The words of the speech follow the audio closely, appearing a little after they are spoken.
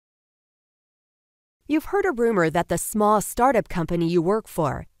You've heard a rumor that the small startup company you work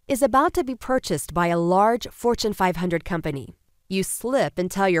for is about to be purchased by a large Fortune 500 company. You slip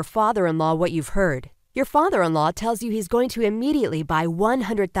and tell your father-in-law what you've heard. Your father-in-law tells you he's going to immediately buy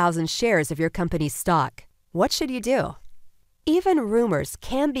 100,000 shares of your company's stock. What should you do? Even rumors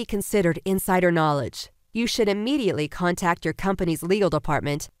can be considered insider knowledge. You should immediately contact your company's legal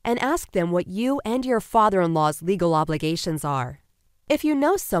department and ask them what you and your father-in-law's legal obligations are. If you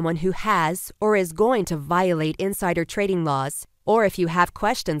know someone who has or is going to violate insider trading laws, or if you have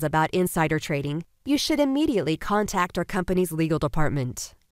questions about insider trading, you should immediately contact our company's legal department.